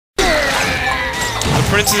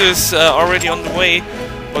princess is already on the way,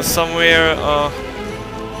 but somewhere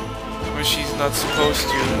where she's not supposed to,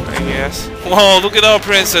 I guess. Whoa, look at our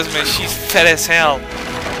princess, man. She's fat as hell.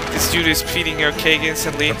 This dude is feeding her cake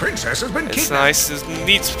instantly. The princess has been It's kidnapped. nice. It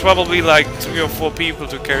needs probably like 3 or 4 people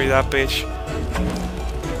to carry that bitch.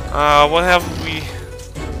 What haven't we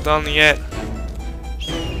done yet?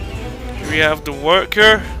 We have the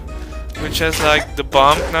worker, which has like the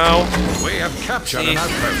bomb now. We have captured an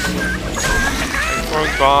outpost.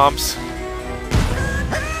 Throwing bombs.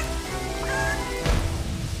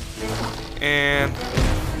 And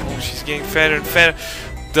oh, she's getting fatter and fatter.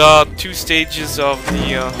 The 2 stages of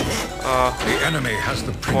the enemy has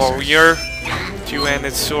the princess. warrior,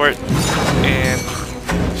 2-handed sword, and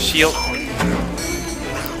shield.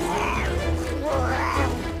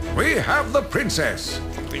 We have the princess.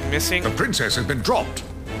 Something missing. The princess has been dropped.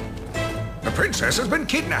 The princess has been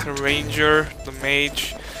kidnapped. The ranger, the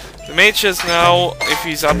mage. The mage has now, if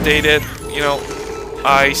he's updated, you know,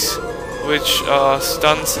 ice, which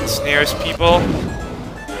stuns and snares people.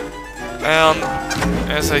 And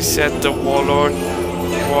as I said, the warlock,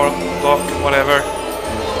 whatever,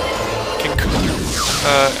 can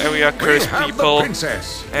area curse people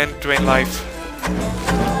and drain life.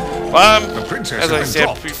 But as I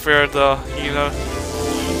said, prefer the healer.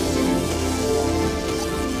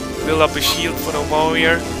 Build up a shield for the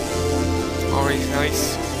warrior. Always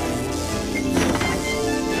nice.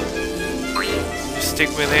 Stick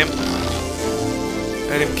with him.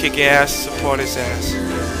 Let him kick ass, support his ass.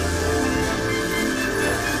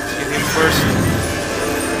 Get him first.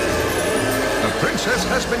 The princess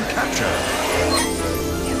has been captured.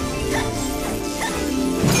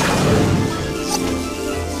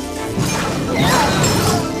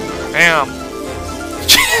 Bam!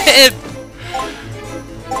 Shit!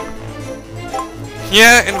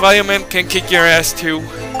 Yeah, environment can kick your ass too.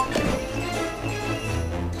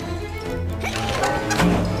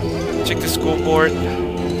 Check the scoreboard.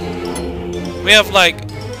 We have like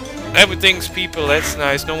everything's people, that's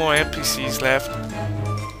nice. No more NPCs left.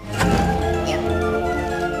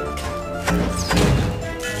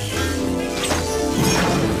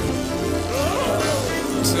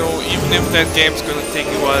 So even if that game's gonna take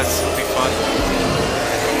a while, it's still be fun.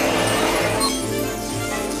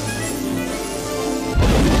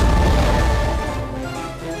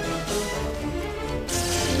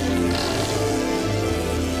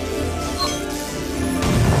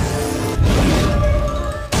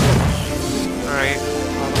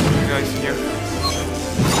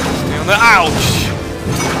 Ouch!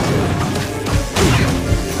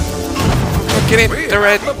 Get it, the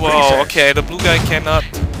red. Whoa, okay, the blue guy cannot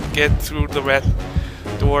get through the red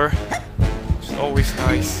door. It's always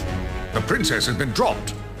nice. The princess has been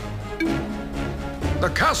dropped. The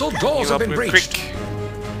castle doors have been breached.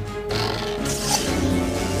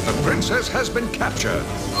 The princess has been captured.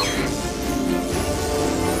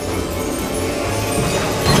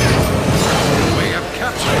 We have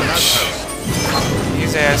captured an outpost.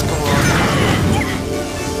 His ass, come on.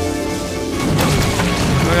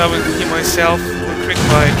 I will heal myself real quick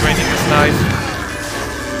by draining his life.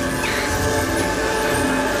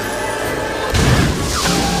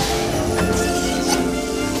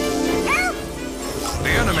 The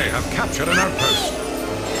enemy have captured an outpost.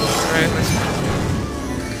 Alright, let's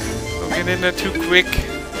don't get in there too quick.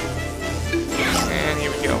 And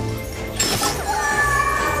here we go.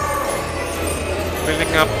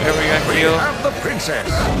 Building up area heal. Have the princess.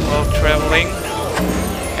 While traveling.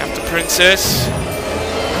 Have the princess.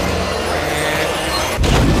 And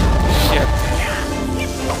shit.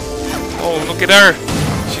 Oh, look at her.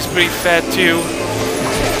 She's pretty fat too.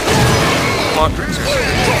 Come on.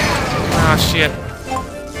 Ah, shit.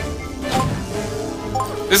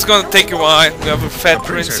 This is gonna take a while. We have a fat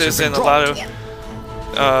princess and a lot of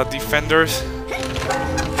defenders.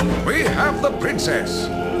 We have the princess.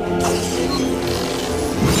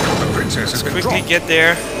 Let's quickly get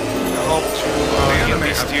there. I hope to get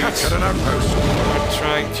these dudes. I'm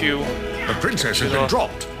trying to. The princess has been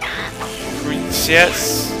dropped.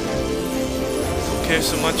 Princess. Don't care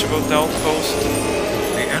so much about the outpost.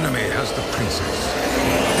 The enemy has the princess.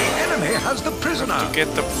 The enemy has the prisoner. To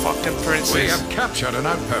get the fucking princess. We have captured an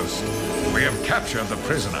outpost. We have captured the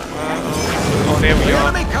prisoner. Oh, there we the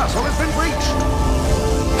are. The enemy castle has been breached.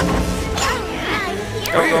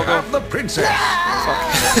 Go, we go, go. have the princess. Fuck.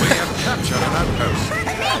 We have captured an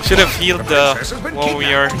outpost. Should have healed the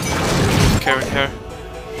warrior. Carrying her.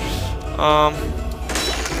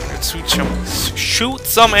 Let's shoot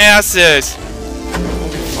some asses.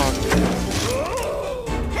 Holy fuck.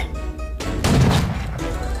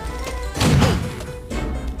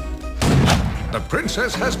 The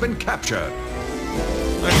princess has been captured.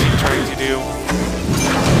 What's he trying to do?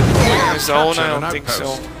 His own? I don't think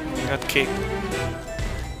so. He got kicked.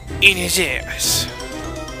 In his ass.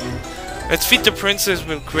 Let's feed the princess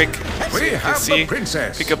real quick. So We have see. the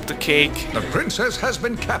princess. Pick up the cake. The princess has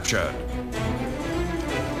been captured.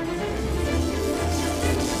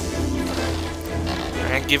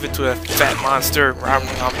 And give it to a fat monster. Nom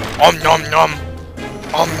nom. Nom nom.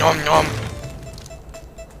 Nom nom nom.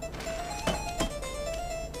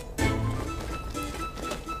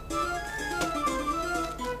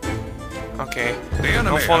 Okay.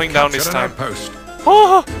 No falling down this time.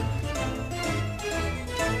 Oh!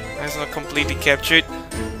 That's not completely captured.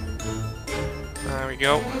 There we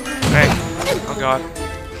go. Hey. Oh god.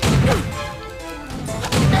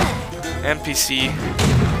 NPC.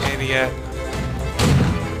 Idiot.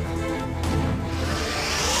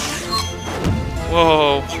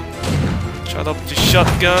 Whoa. Shut up the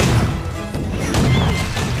shotgun.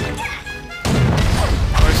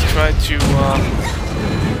 Let's try to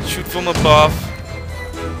shoot from above.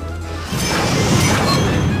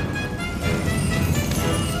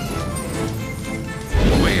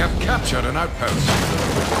 We have captured an outpost.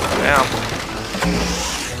 Damn.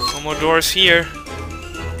 No more doors here.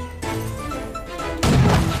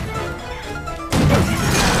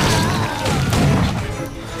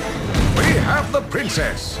 We have the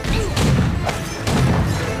princess.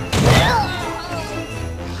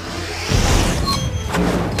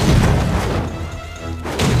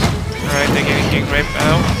 Alright, they're getting raped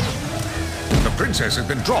now. The princess has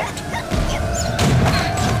been dropped.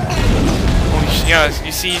 Oh, yeah,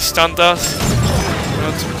 you see, he stunned us.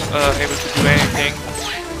 We're not able to do anything.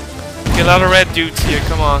 Get a lot of red dudes here,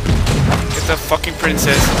 come on. Get the fucking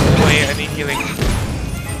princess. No way, I need healing.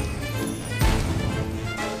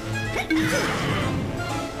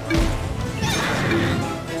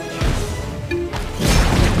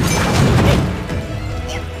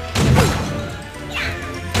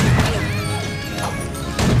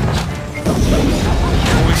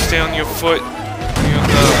 Always stay on your foot.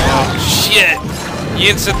 Oh shit! He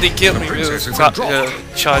instantly killed me with his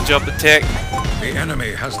charge up attack. The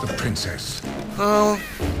enemy has the princess. Oh,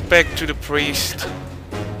 back to the priest.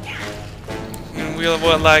 We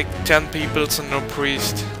were like 10 people, so no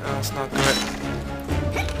priest. That's not good.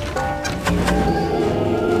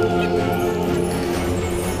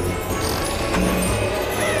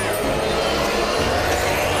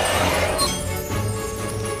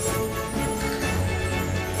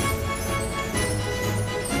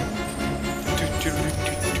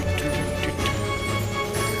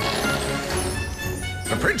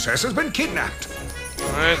 The princess has been kidnapped.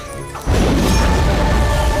 Alright. Come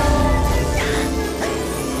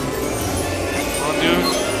on, dude.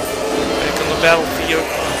 Back on the battlefield.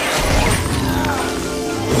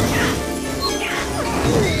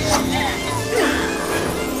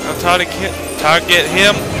 Now target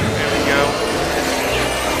him. There we go.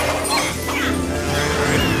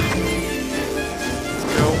 Let's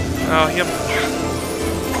go. Oh, him.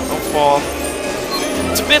 Don't fall.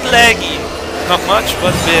 It's a bit laggy. Not much,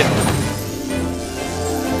 but a bit.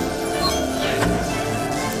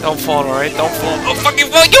 Don't fall, alright? Don't fall. Oh, fucking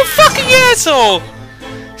fall! You fucking asshole!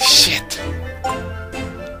 Shit.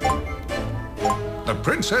 The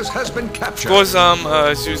princess has been captured. Of course,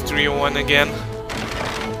 Zeus 301 again.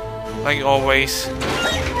 Like always.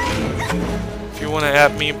 If you wanna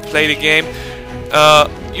add me and play the game,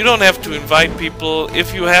 you don't have to invite people.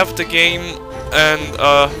 If you have the game and,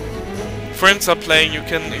 friends are playing, you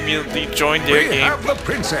can immediately join their game. Have the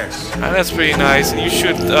princess. And that's pretty nice, and you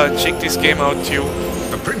should check this game out too.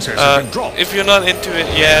 The princess has been dropped. If you're not into it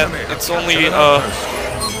yet, it's only $14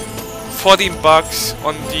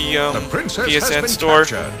 on the PSN store.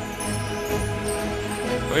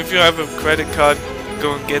 If you have a credit card,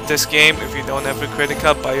 go and get this game. If you don't have a credit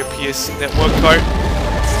card, buy a PS Network card.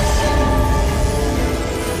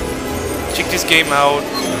 Check this game out.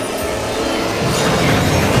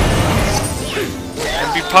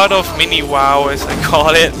 And be part of Mini WoW, as I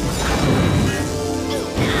call it.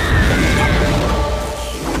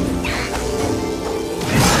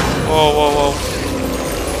 Whoa, whoa, whoa.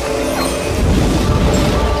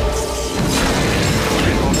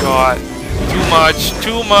 Oh god. Too much,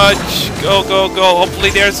 too much. Go, go, go.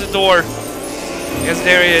 Hopefully there's a door. Yes,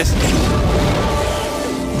 there is.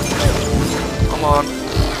 Come on.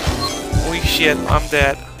 Holy shit, I'm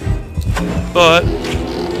dead. But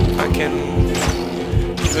I can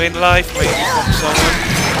gain life maybe from someone.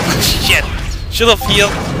 Shit! Should have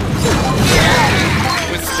healed.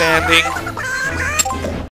 Withstanding.